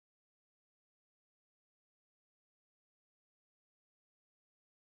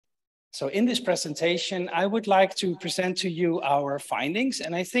So in this presentation, I would like to present to you our findings,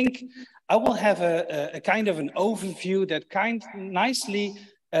 and I think I will have a kind of an overview that nicely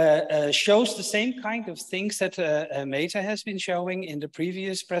shows the same kind of things that Meta has been showing in the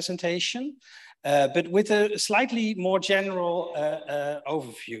previous presentation, but with a slightly more general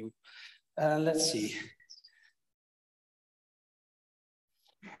overview. Let's see.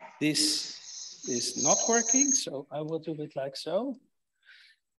 This is not working, so I will do it like so.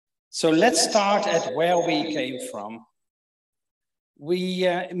 So let's start at where we came from.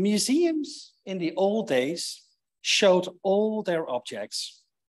 Museums in the old days showed all their objects.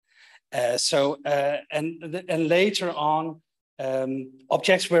 And later on,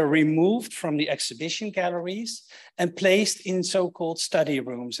 objects were removed from the exhibition galleries and placed in so-called study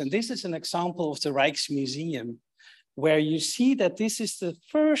rooms. And this is an example of the Rijksmuseum, where you see that this is the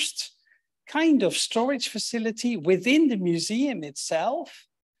first kind of storage facility within the museum itself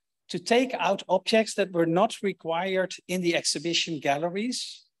to take out objects that were not required in the exhibition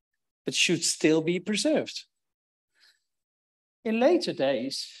galleries, but should still be preserved. In later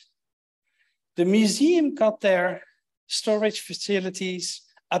days, the museum got their storage facilities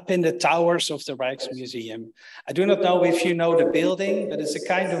up in the towers of the Rijksmuseum. I do not know if you know the building, but it's a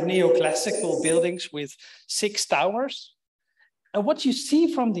kind of neoclassical buildings with 6 towers. And what you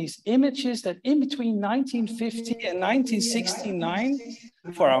see from these images that in between 1950 and 1969,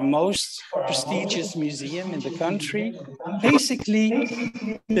 for our most prestigious museum in the country,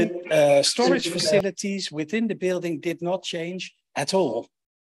 basically the storage facilities within the building did not change at all.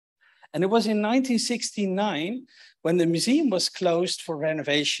 And it was in 1969 when the museum was closed for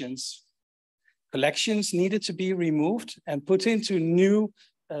renovations. Collections needed to be removed and put into new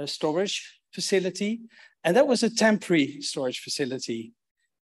storage facility. And that was a temporary storage facility.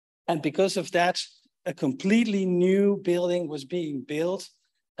 And because of that, a completely new building was being built,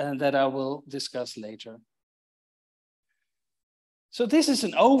 and that I will discuss later. So this is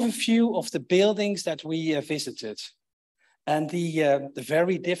an overview of the buildings that we visited. And the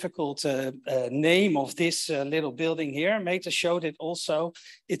very difficult name of this little building here, Meta showed it also.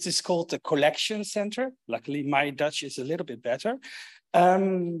 It is called the Collection Center. Luckily, my Dutch is a little bit better.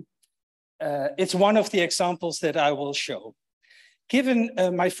 It's one of the examples that I will show. Given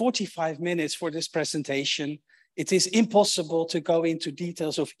my 45 minutes for this presentation, it is impossible to go into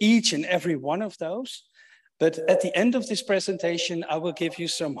details of each and every one of those. But at the end of this presentation, I will give you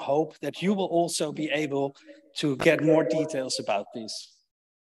some hope that you will also be able to get more details about this.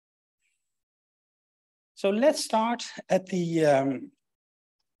 So let's start at the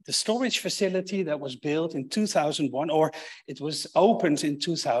storage facility that was built in 2001, or it was opened in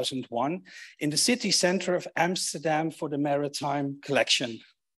 2001 in the city center of Amsterdam for the maritime collection.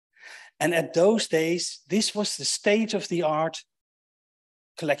 And at those days, this was the state-of-the-art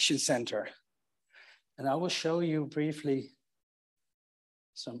collection center. And I will show you briefly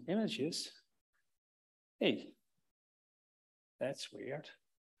some images. Hey, that's weird.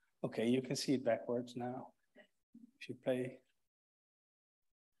 Okay, you can see it backwards now. If you play.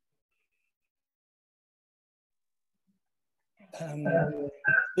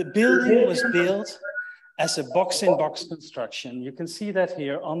 The building was built as a box-in-box construction. You can see that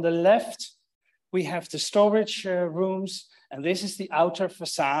here. On the left, we have the storage rooms, and this is the outer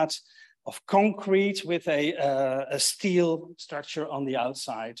facade of concrete with a steel structure on the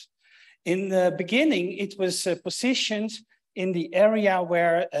outside. In the beginning, it was positioned in the area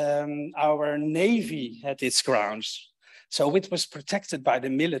where our Navy had its grounds. So it was protected by the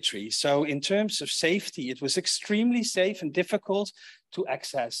military. So in terms of safety, it was extremely safe and difficult to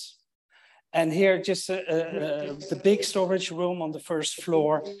access. And here, just the big storage room on the first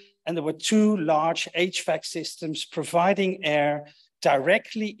floor. And there were 2 large HVAC systems providing air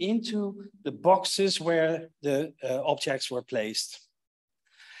directly into the boxes where the objects were placed.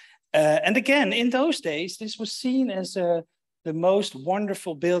 And again, in those days, this was seen as the most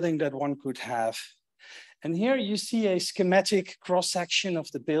wonderful building that one could have. And here you see a schematic cross-section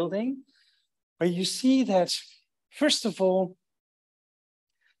of the building, where you see that, first of all,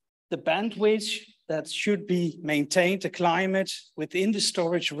 the bandwidth that should be maintained, the climate within the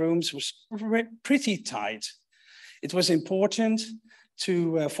storage rooms was pretty tight. It was important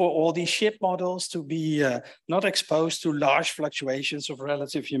for all these ship models to be not exposed to large fluctuations of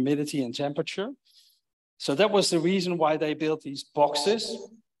relative humidity and temperature. So that was the reason why they built these boxes.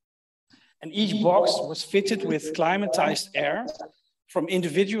 And each box was fitted with climatized air from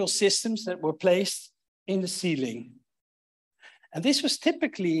individual systems that were placed in the ceiling. And this was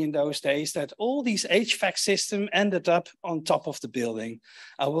typically in those days that all these HVAC systems ended up on top of the building.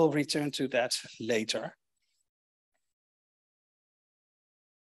 I will return to that later.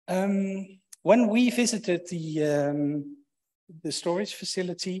 When we visited the storage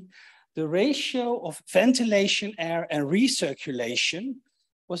facility, the ratio of ventilation, air, and recirculation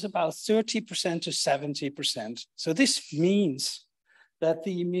was about 30% to 70%. So this means that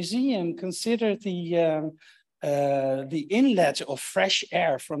the museum considered the inlet of fresh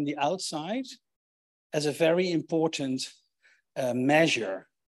air from the outside as a very important measure.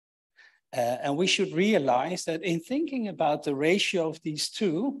 And we should realize that in thinking about the ratio of these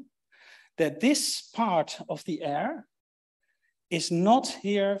two, that this part of the air is not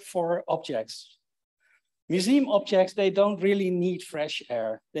here for objects. Museum objects, they don't really need fresh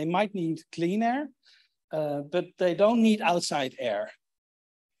air. They might need clean air, but they don't need outside air.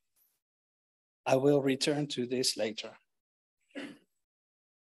 I will return to this later.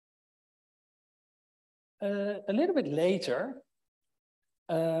 A little bit later,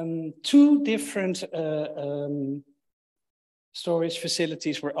 two different storage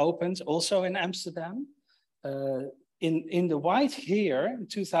facilities were opened, also in Amsterdam. In the white here, in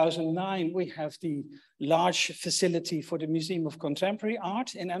 2009, we have the large facility for the Museum of Contemporary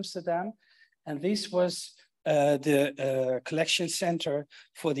Art in Amsterdam. And this was the collection center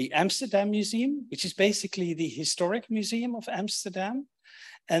for the Amsterdam Museum, which is basically the historic museum of Amsterdam.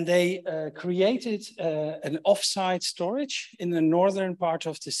 And they created an off-site storage in the northern part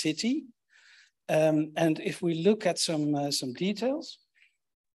of the city. And if we look at some details,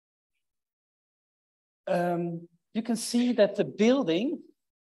 you can see that the building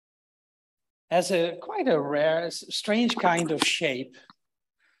has quite a rare, strange kind of shape.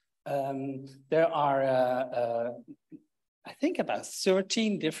 There are, I think, about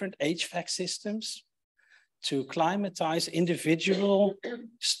 13 different HVAC systems to climatize individual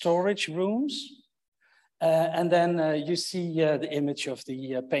storage rooms. And then you see the image of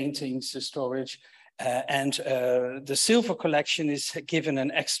the paintings, the storage, and the silver collection is given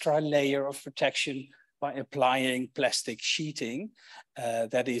an extra layer of protection by applying plastic sheeting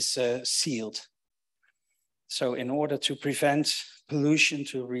that is sealed. So in order to prevent pollution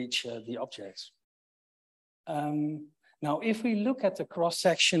to reach the objects. Now, if we look at the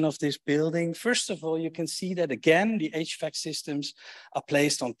cross-section of this building, first of all, you can see that again, the HVAC systems are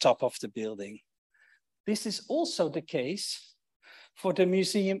placed on top of the building. This is also the case for the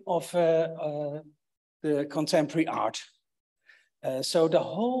Museum of the Contemporary Art. So the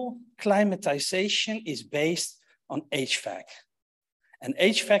whole climatization is based on HVAC. And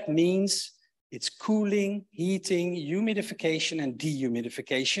HVAC means it's cooling, heating, humidification, and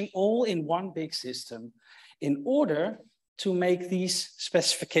dehumidification, all in one big system, in order to make these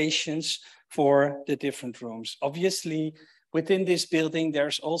specifications for the different rooms. Obviously, within this building,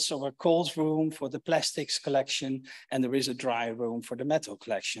 there's also a cold room for the plastics collection, and there is a dry room for the metal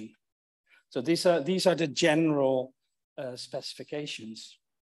collection. So these are the general specifications.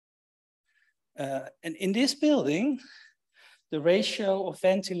 And in this building, the ratio of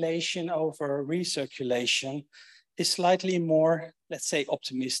ventilation over recirculation is slightly more, let's say,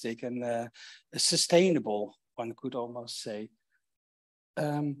 optimistic and sustainable, one could almost say.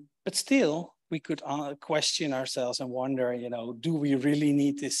 But still, we could question ourselves and wonder, you know, do we really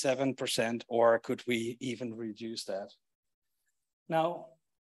need this 7%, or could we even reduce that? Now,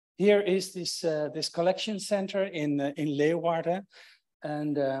 here is this collection center in Leeuwarden.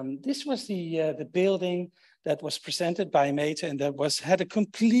 And this was the building that was presented by Meta, and that had a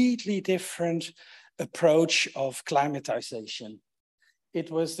completely different approach of climatization.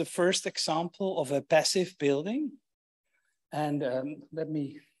 It was the first example of a passive building. And let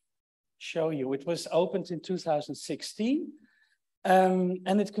me show you. It was opened in 2016.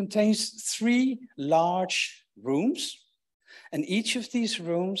 And it contains 3 large rooms. And each of these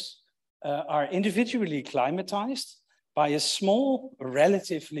rooms are individually climatized by a small,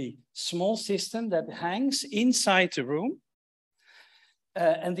 relatively small system that hangs inside the room.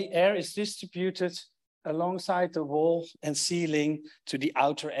 And the air is distributed alongside the wall and ceiling to the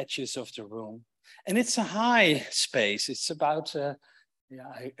outer edges of the room. And it's a high space. It's about,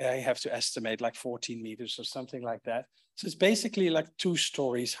 I have to estimate like 14 meters or something like that. So it's basically like 2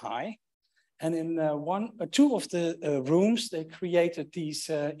 stories high. And in 2 of the rooms, they created these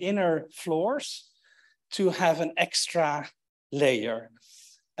inner floors to have an extra layer.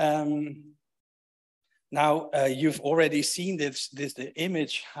 Now, you've already seen the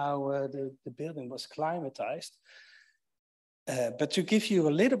image, how the building was climatized. But to give you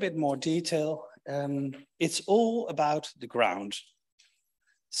a little bit more detail, it's all about the ground.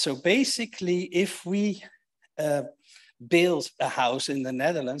 So basically, if we build a house in the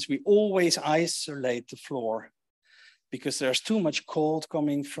Netherlands, we always isolate the floor because there's too much cold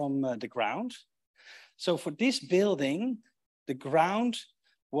coming from the ground. So for this building, the ground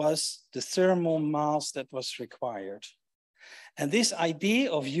was the thermal mass that was required. And this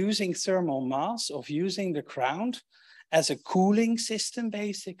idea of using thermal mass, of using the ground as a cooling system,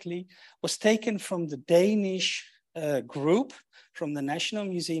 basically, was taken from the Danish group from the National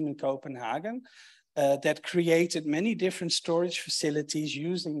Museum in Copenhagen that created many different storage facilities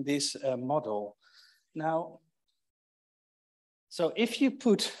using this model. Now, so if you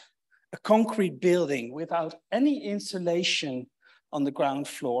put a concrete building without any insulation on the ground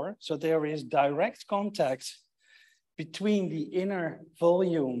floor, so there is direct contact between the inner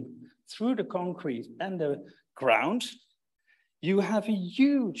volume through the concrete and the ground, you have a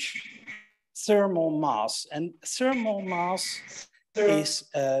huge thermal mass, and thermal mass is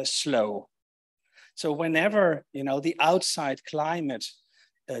slow. So whenever, you know, the outside climate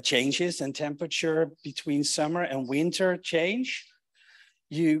changes and temperature between summer and winter change,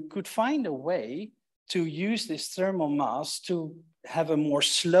 you could find a way to use this thermal mass to have a more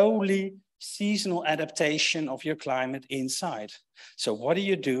slowly seasonal adaptation of your climate inside. So what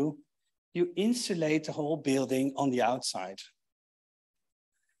do? You insulate the whole building on the outside.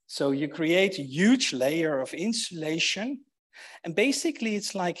 So you create a huge layer of insulation. And basically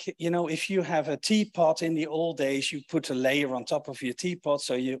it's like, you know, if you have a teapot in the old days, you put a layer on top of your teapot,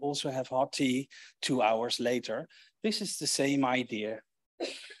 so you also have hot tea 2 hours later. This is the same idea.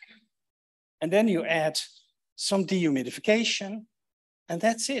 And then you add some dehumidification, and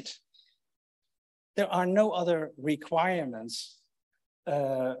that's it. There are no other requirements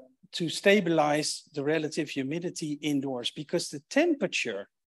to stabilize the relative humidity indoors, because the temperature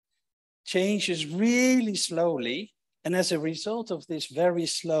changes really slowly. And as a result of this very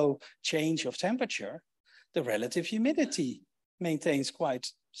slow change of temperature, the relative humidity maintains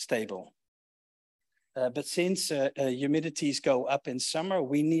quite stable. But since humidities go up in summer,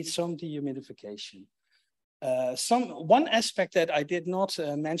 we need some dehumidification. One aspect that I did not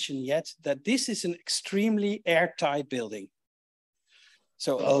mention yet, that this is an extremely airtight building.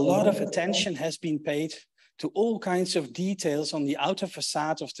 So a lot of attention has been paid to all kinds of details on the outer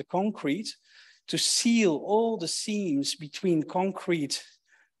facade of the concrete to seal all the seams between concrete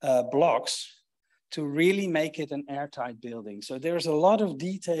blocks to really make it an airtight building. So there's a lot of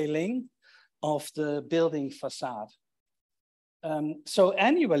detailing of the building facade. So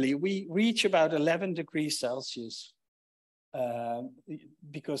annually, we reach about 11 degrees Celsius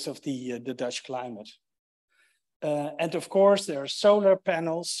because of the Dutch climate. And of course, there are solar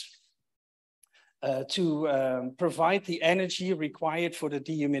panels to provide the energy required for the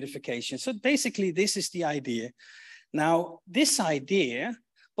dehumidification. So basically, this is the idea. Now, this idea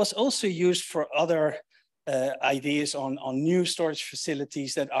was also used for other ideas on new storage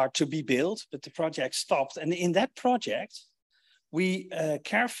facilities that are to be built, but the project stopped. And in that project, we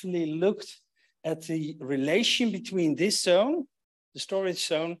carefully looked at the relation between this zone, the storage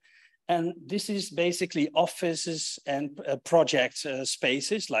zone, and this is basically offices and project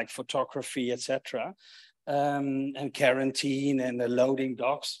spaces like photography, etc., and quarantine and the loading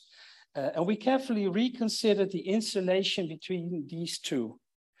docks. And we carefully reconsidered the insulation between these two,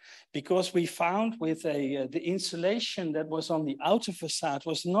 because we found with the insulation that was on the outer facade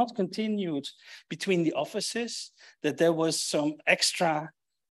was not continued between the offices, that there was some extra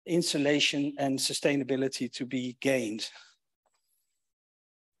insulation and sustainability to be gained.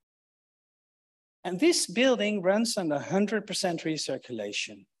 And this building runs on 100%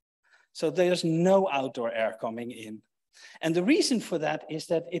 recirculation. So there's no outdoor air coming in. And the reason for that is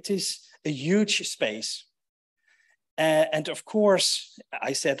that it is a huge space. And of course,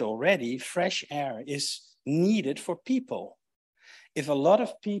 I said already, fresh air is needed for people. If a lot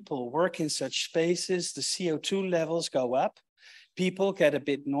of people work in such spaces, the CO2 levels go up, people get a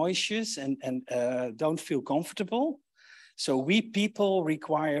bit nauseous and don't feel comfortable. So we people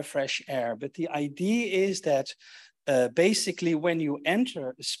require fresh air. But the idea is that basically when you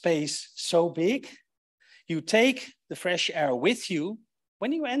enter a space so big, you take the fresh air with you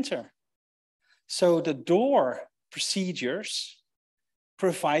when you enter. So the door procedures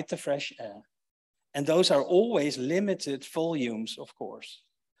provide the fresh air. And those are always limited volumes, of course.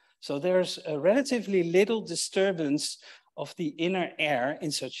 So there's a relatively little disturbance of the inner air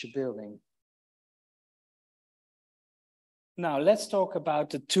in such a building. Now let's talk about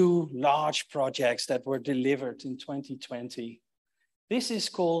the two large projects that were delivered in 2020. This is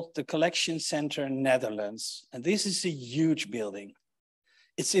called the Collection Center Netherlands. And this is a huge building.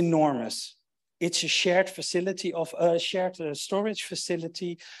 It's enormous. It's a shared facility of a shared storage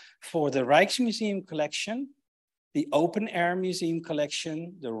facility for the Rijksmuseum collection, the open air museum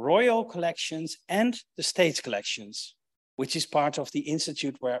collection, the royal collections, and the state collections, which is part of the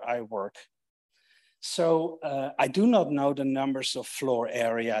institute where I work. So I do not know the numbers of floor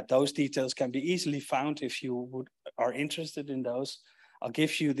area. Those details can be easily found if you are interested in those. I'll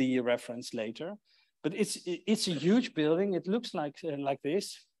give you the reference later. But it's a huge building. It looks like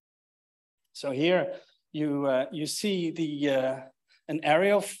this. So here you see an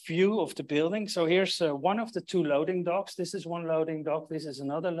aerial view of the building. So here's one of the two loading docks. This is one loading dock. This is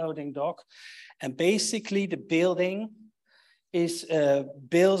another loading dock. And basically the building is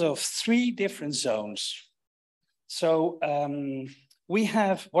built of 3 different zones. So we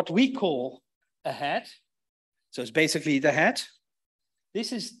have what we call a head. So it's basically the head.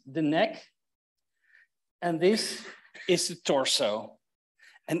 This is the neck. And this is the torso.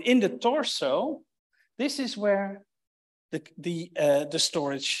 And in the torso, this is where the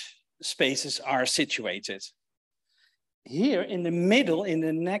storage spaces are situated. Here in the middle, in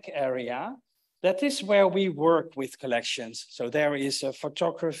the neck area, that is where we work with collections. So there is a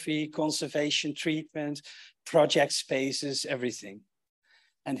photography, conservation, treatment, project spaces, everything.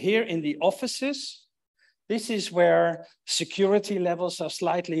 And here in the offices, this is where security levels are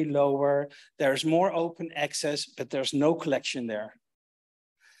slightly lower. There's more open access, but there's no collection there.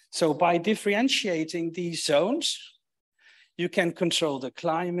 So by differentiating these zones, you can control the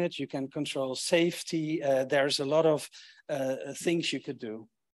climate, you can control safety. There's a lot of things you could do.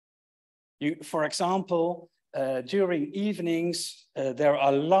 For example, during evenings, there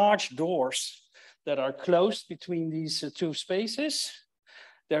are large doors that are closed between these 2 spaces.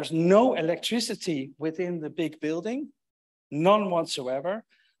 There's no electricity within the big building, none whatsoever.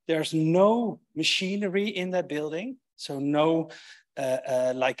 There's no machinery in that building, so no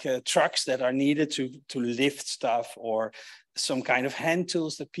trucks that are needed to lift stuff or some kind of hand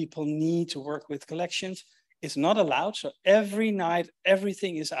tools that people need to work with collections. It's not allowed, so every night,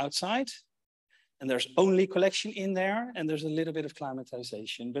 everything is outside. And there's only collection in there, and there's a little bit of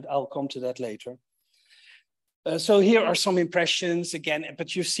climatization, but I'll come to that later. So here are some impressions again,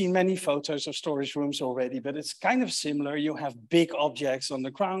 but you've seen many photos of storage rooms already, but it's kind of similar. You have big objects on the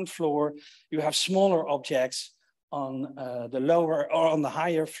ground floor. You have smaller objects on the lower or on the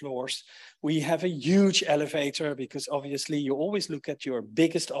higher floors. We have a huge elevator because obviously you always look at your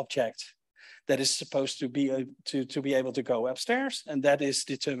biggest object that is supposed to be able to go upstairs, and that is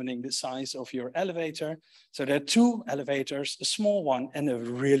determining the size of your elevator. So there are 2 elevators, a small one and a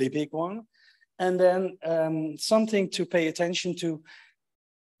really big one. And then something to pay attention to,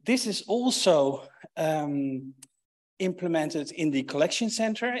 this is also implemented in the collection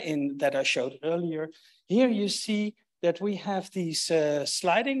center that I showed earlier. Here you see that we have these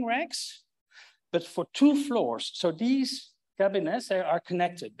sliding racks, but for 2 floors. So these cabinets, they are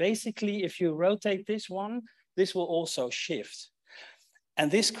connected. Basically, if you rotate this one, this will also shift.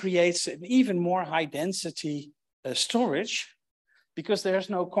 And this creates an even more high density storage because there's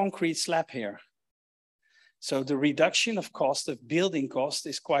no concrete slab here. So the reduction of cost, of building cost,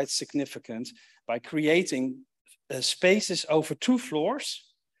 is quite significant by creating spaces over 2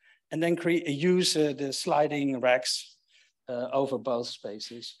 floors and then use the sliding racks over both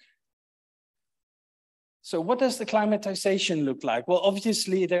spaces. So what does the climatization look like? Well,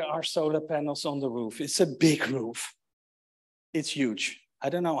 obviously there are solar panels on the roof. It's a big roof. It's huge. I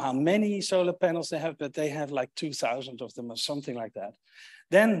don't know how many solar panels they have, but they have like 2,000 of them or something like that.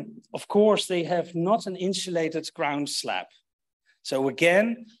 Then, of course, they have not an insulated ground slab. So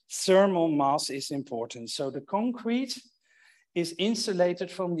again, thermal mass is important. So the concrete is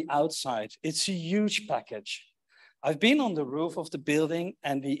insulated from the outside. It's a huge package. I've been on the roof of the building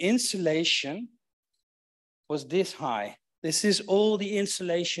and the insulation was this high. This is all the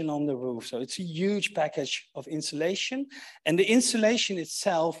insulation on the roof. So it's a huge package of insulation. And the insulation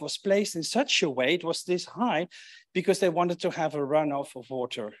itself was placed in such a way, it was this high, because they wanted to have a runoff of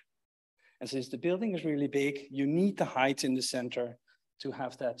water. And since the building is really big, you need the height in the center to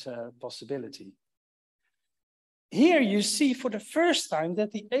have that possibility. Here you see for the first time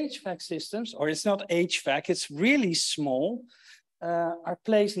that the HVAC systems, or it's not HVAC, it's really small, are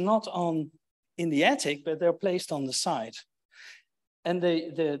placed not in the attic, but they're placed on the side. And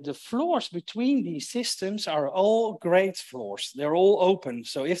the floors between these systems are all grate floors. They're all open.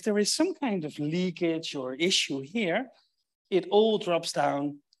 So if there is some kind of leakage or issue here, it all drops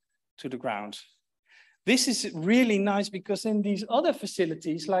down to the ground. This is really nice because in these other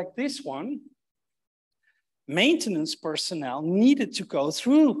facilities like this one, maintenance personnel needed to go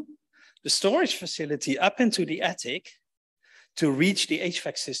through the storage facility up into the attic to reach the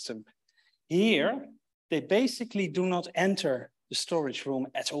HVAC system. Here, they basically do not enter the storage room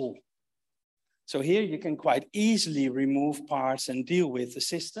at all. So here you can quite easily remove parts and deal with the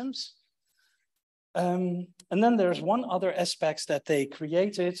systems. And then there's one other aspect that they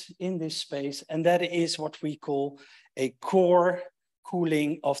created in this space, and that is what we call a core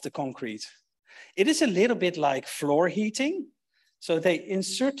cooling of the concrete. It is a little bit like floor heating. So they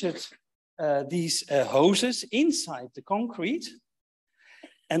inserted these hoses inside the concrete,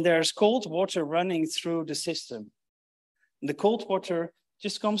 and there's cold water running through the system. And the cold water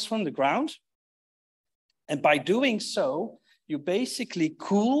just comes from the ground. And by doing so, you basically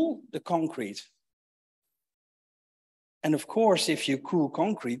cool the concrete. And of course, if you cool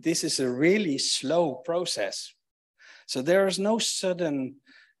concrete, this is a really slow process. So there is no sudden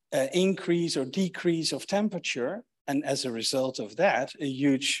increase or decrease of temperature. And as a result of that, a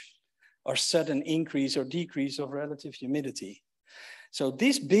huge or sudden increase or decrease of relative humidity. So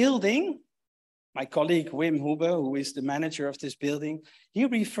this building, my colleague Wim Hube, who is the manager of this building, he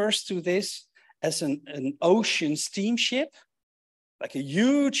refers to this as an ocean steamship, like a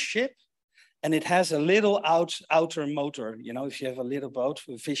huge ship. And it has a little outer motor. You know, if you have a little boat,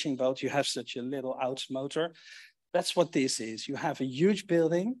 a fishing boat, you have such a little out motor. That's what this is. You have a huge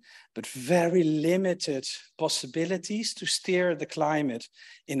building, but very limited possibilities to steer the climate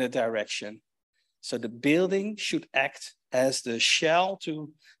in a direction. So the building should act as the shell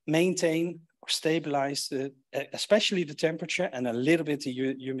to maintain or stabilize, especially the temperature and a little bit the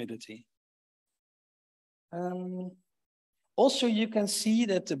humidity. Also, you can see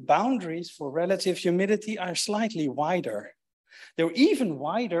that the boundaries for relative humidity are slightly wider. They're even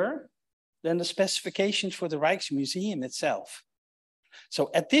wider than the specifications for the Rijksmuseum itself.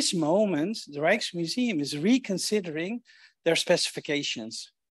 So at this moment, the Rijksmuseum is reconsidering their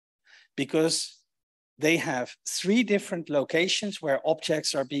specifications because they have 3 different locations where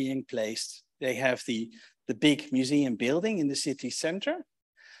objects are being placed. They have the big museum building in the city center.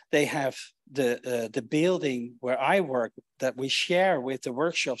 They have the building where I work that we share with the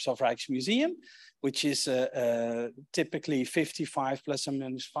workshops of Rijksmuseum, which is typically 55 plus or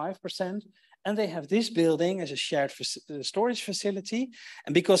minus 5%. And they have this building as a shared storage facility.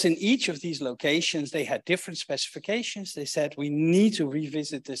 And because in each of these locations, they had different specifications, they said, we need to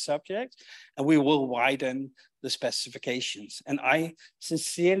revisit this subject and we will widen the specifications. And I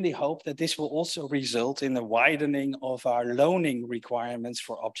sincerely hope that this will also result in a widening of our loaning requirements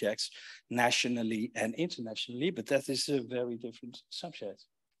for objects nationally and internationally, but that is a very different subject.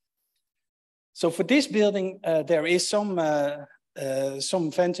 So for this building, there is some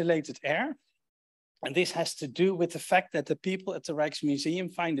ventilated air. And this has to do with the fact that the people at the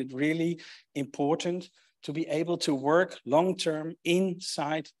Rijksmuseum find it really important to be able to work long-term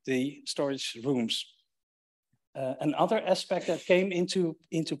inside the storage rooms. Another aspect that came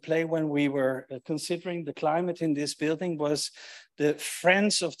into play when we were considering the climate in this building was the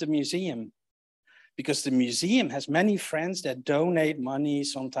friends of the museum. Because the museum has many friends that donate money,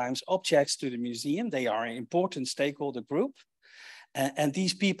 sometimes objects to the museum. They are an important stakeholder group. And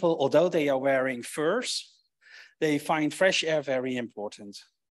these people, although they are wearing furs, they find fresh air very important.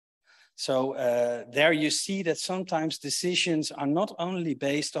 So there you see that sometimes decisions are not only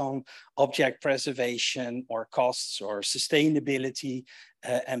based on object preservation or costs or sustainability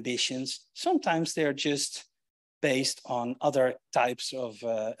ambitions. Sometimes they're just based on other types of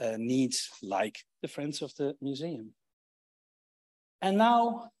needs, like the Friends of the Museum. And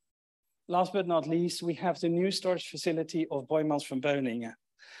now, last but not least, we have the new storage facility of Boijmans van Beuningen.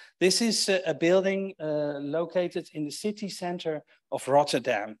 This is a building located in the city center of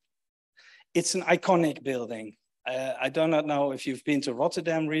Rotterdam. It's an iconic building. I do not know if you've been to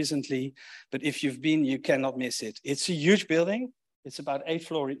Rotterdam recently, but if you've been, you cannot miss it. It's a huge building. It's about 8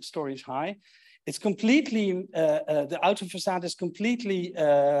 stories high. It's completely, the outer facade is completely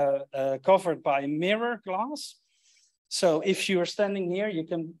covered by mirror glass. So if you are standing here, you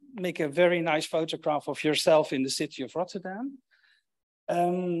can make a very nice photograph of yourself in the city of Rotterdam.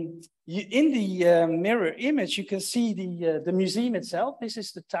 In the mirror image, you can see the museum itself. This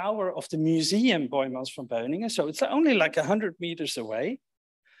is the tower of the museum Boijmans van Beuningen. So it's only like 100 meters away.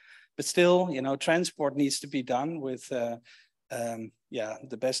 But still, you know, transport needs to be done with the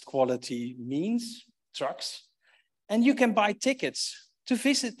best quality means, trucks. And you can buy tickets to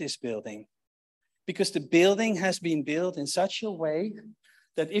visit this building, because the building has been built in such a way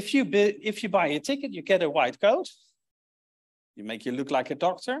that if you buy a ticket, you get a white coat. You make you look like a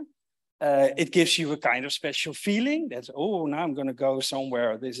doctor. It gives you a kind of special feeling that, oh, now I'm going to go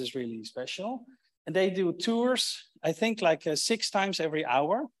somewhere. This is really special. And they do tours, I think like 6 times every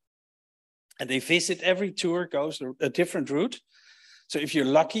hour. And they visit, every tour goes a different route. So if you're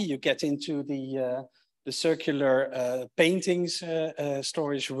lucky, you get into the circular paintings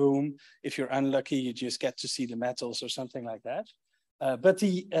storage room. If you're unlucky, you just get to see the metals or something like that. But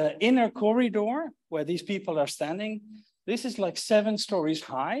the inner corridor where these people are standing, this is like 7 stories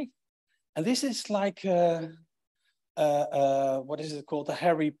high. And this is like, what is it called? The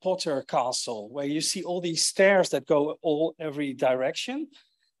Harry Potter castle, where you see all these stairs that go every direction.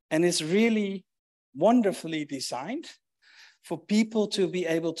 And it's really wonderfully designed for people to be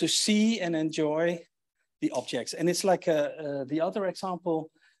able to see and enjoy the objects. And it's like the other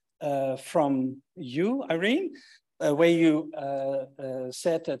example from you, Irene, where you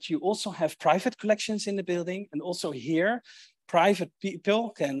said that you also have private collections in the building. And also here, private people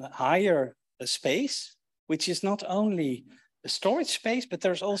can hire a space, which is not only a storage space, but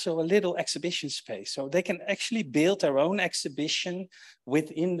there's also a little exhibition space. So they can actually build their own exhibition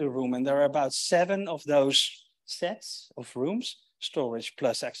within the room. And there are about 7 of those sets of rooms, storage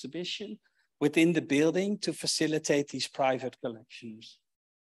plus exhibition, within the building to facilitate these private collections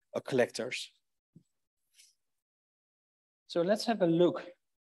or collectors. So let's have a look.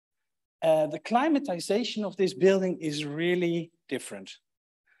 The climatization of this building is really different.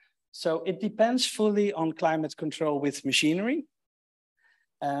 So it depends fully on climate control with machinery.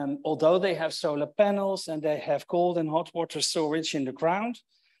 Although they have solar panels and they have cold and hot water storage in the ground,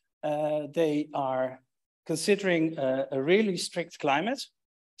 they are considering a really strict climate.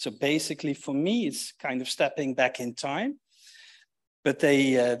 So basically for me, it's kind of stepping back in time. But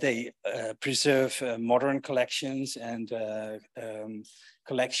they preserve modern collections and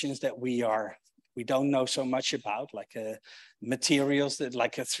collections that we don't know so much about, like materials that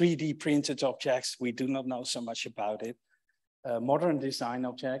like a 3D printed objects. We do not know so much about it. Modern design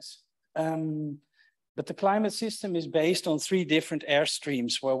objects. But the climate system is based on 3 different air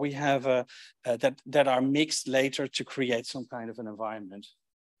streams where we have that are mixed later to create some kind of an environment.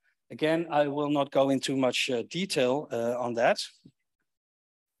 Again, I will not go into much detail on that.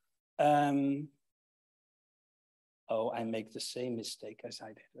 Oh, I make the same mistake as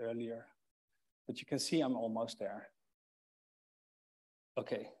I did earlier, but you can see I'm almost there.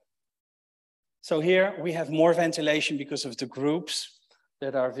 Okay. So here we have more ventilation because of the groups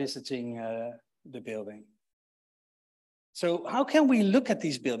that are visiting the building. So how can we look at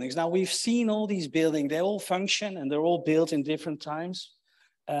these buildings? Now we've seen all these buildings, they all function and they're all built in different times.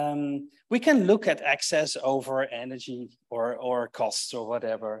 We can look at access over energy or costs or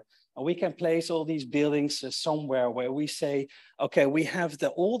whatever. And we can place all these buildings somewhere where we say, okay, we have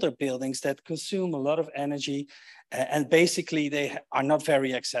the older buildings that consume a lot of energy and basically they are not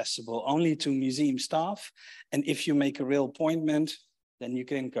very accessible, only to museum staff. And if you make a real appointment, then you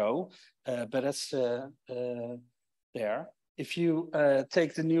can go, but that's there. If you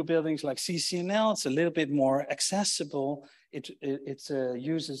take the new buildings like CCNL, it's a little bit more accessible. It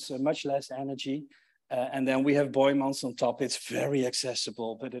uses much less energy. And then we have Boijmans on top. It's very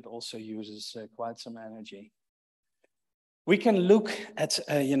accessible, but it also uses quite some energy. We can look at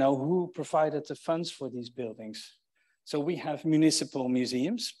who provided the funds for these buildings. So we have municipal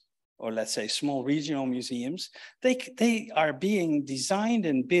museums, or let's say small regional museums. They are being designed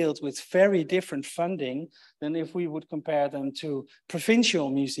and built with very different funding than if we would compare them to provincial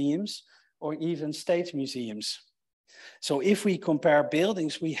museums or even state museums. So if we compare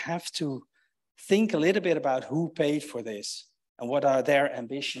buildings, we have to think a little bit about who paid for this and what are their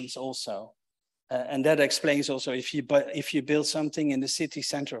ambitions also. And that explains also if you build something in the city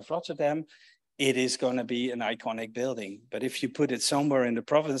center of Rotterdam, it is going to be an iconic building. But if you put it somewhere in the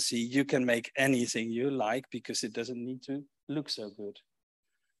province, you can make anything you like because it doesn't need to look so good.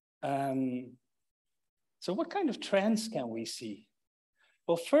 So what kind of trends can we see?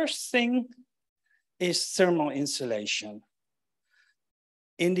 Well, first thing is thermal insulation.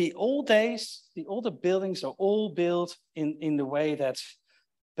 In the old days, the older buildings are all built in the way that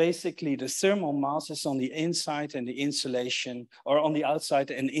basically the thermal mass is on the inside and the insulation, or on the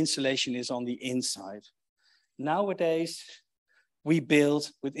outside and insulation is on the inside. Nowadays, we build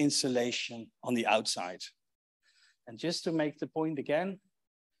with insulation on the outside. And just to make the point again,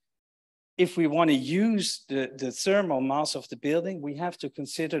 if we want to use the thermal mass of the building, we have to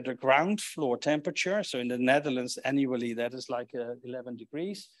consider the ground floor temperature. So in the Netherlands, annually, that is like 11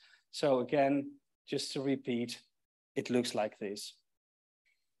 degrees. So again, just to repeat, it looks like this.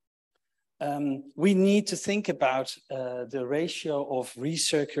 We need to think about the ratio of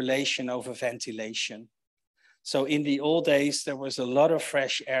recirculation over ventilation. So in the old days, there was a lot of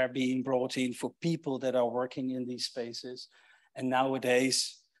fresh air being brought in for people that are working in these spaces. And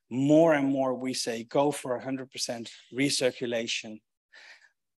nowadays, more and more we say, go for 100% recirculation.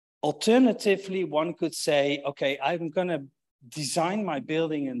 Alternatively, one could say, okay, I'm gonna design my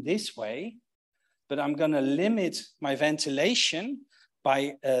building in this way, but I'm gonna limit my ventilation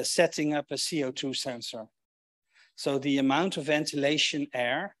by setting up a CO2 sensor. So the amount of ventilation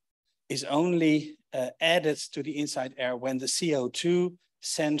air is only added to the inside air when the CO2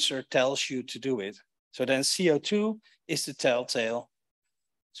 sensor tells you to do it. So then CO2 is the telltale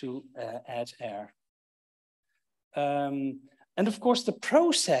to add air. And of course, the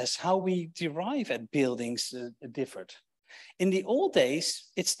process, how we derive at buildings differed. In the old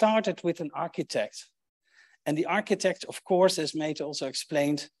days, it started with an architect. And the architect, of course, as Mate also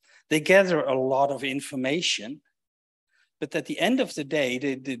explained, they gather a lot of information. But at the end of the day,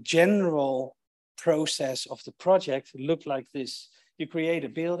 the general process of the project looked like this. You create a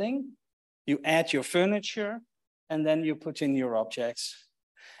building, you add your furniture, and then you put in your objects.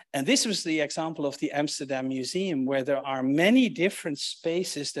 And this was the example of the Amsterdam Museum, where there are many different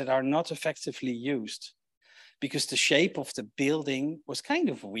spaces that are not effectively used because the shape of the building was kind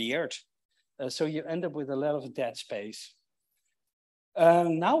of weird. So you end up with a lot of dead space.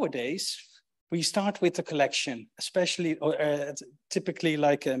 Nowadays, we start with the collection, especially typically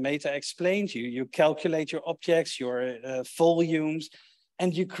like Meta explained, you calculate your objects, your volumes,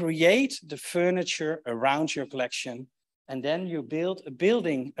 and you create the furniture around your collection. And then you build a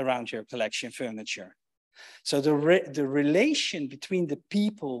building around your collection furniture. So the relation between the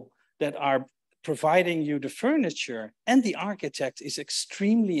people that are providing you the furniture and the architect is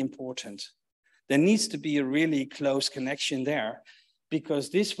extremely important. There needs to be a really close connection there because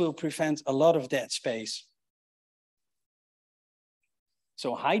this will prevent a lot of dead space.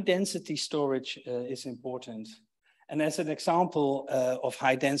 So high density storage is important. And as an example of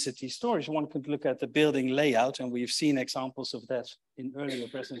high density storage, one could look at the building layout, and we've seen examples of that in earlier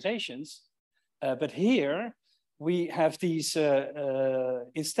presentations. But here we have these,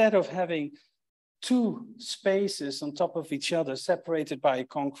 instead of having two spaces on top of each other separated by a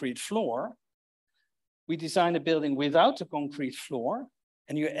concrete floor, we design a building without a concrete floor,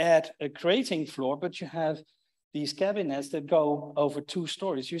 and you add a crating floor, but you have these cabinets that go over 2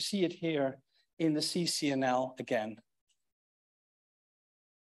 stories. You see it here in the CCNL again.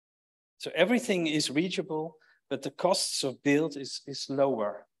 So everything is reachable, but the costs of build is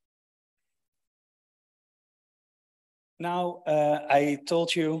lower. Now, I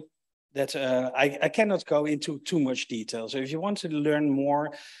told you that I cannot go into too much detail. So if you want to learn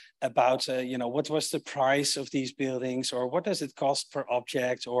more about, what was the price of these buildings, or what does it cost per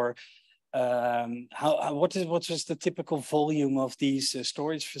object, or what was the typical volume of these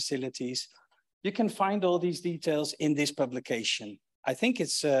storage facilities, you can find all these details in this publication. I think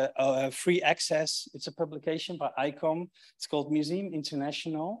it's a free access. It's a publication by ICOM. It's called Museum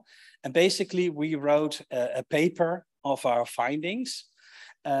International. And basically we wrote a paper of our findings.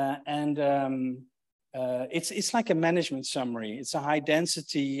 It's like a management summary. It's a high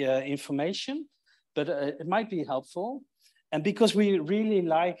density information, but it might be helpful. And because we really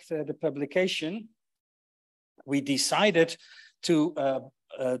liked the publication, we decided to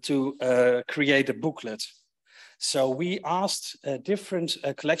create a booklet. So we asked different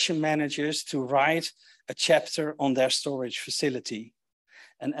collection managers to write a chapter on their storage facility.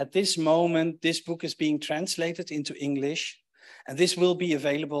 And at this moment, this book is being translated into English, and this will be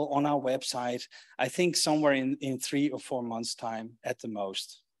available on our website, I think somewhere in 3 or 4 months' time at the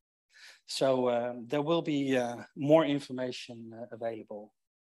most. So there will be more information available.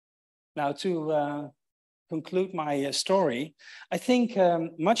 Now to conclude my story, I think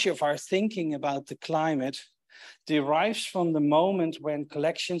much of our thinking about the climate derives from the moment when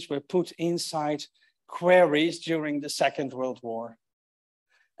collections were put inside quarries during the Second World War.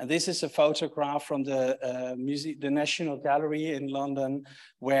 And this is a photograph from the National Gallery in London,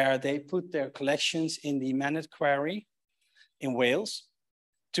 where they put their collections in the Manet Quarry in Wales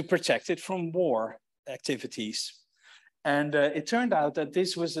to protect it from war activities. And it turned out that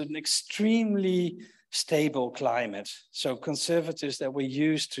this was an extremely stable climate. So conservators that were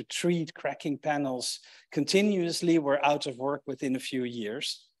used to treat cracking panels continuously were out of work within a few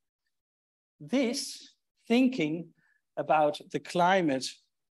years. This thinking about the climate,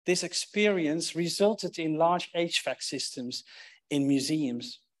 this experience resulted in large HVAC systems in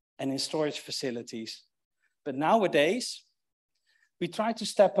museums and in storage facilities. But nowadays, we try to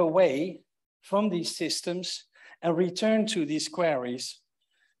step away from these systems and return to these quarries,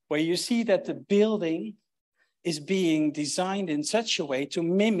 where you see that the building is being designed in such a way to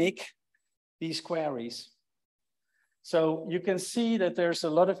mimic these quarries. So you can see that there's a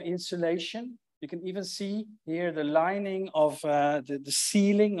lot of insulation. You can even see here the lining of the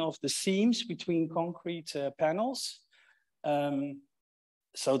ceiling of the seams between concrete panels.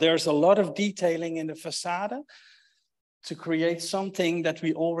 So there's a lot of detailing in the facade to create something that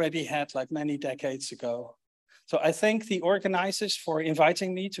we already had like many decades ago. So I thank the organizers for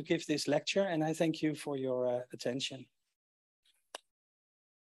inviting me to give this lecture, and I thank you for your attention.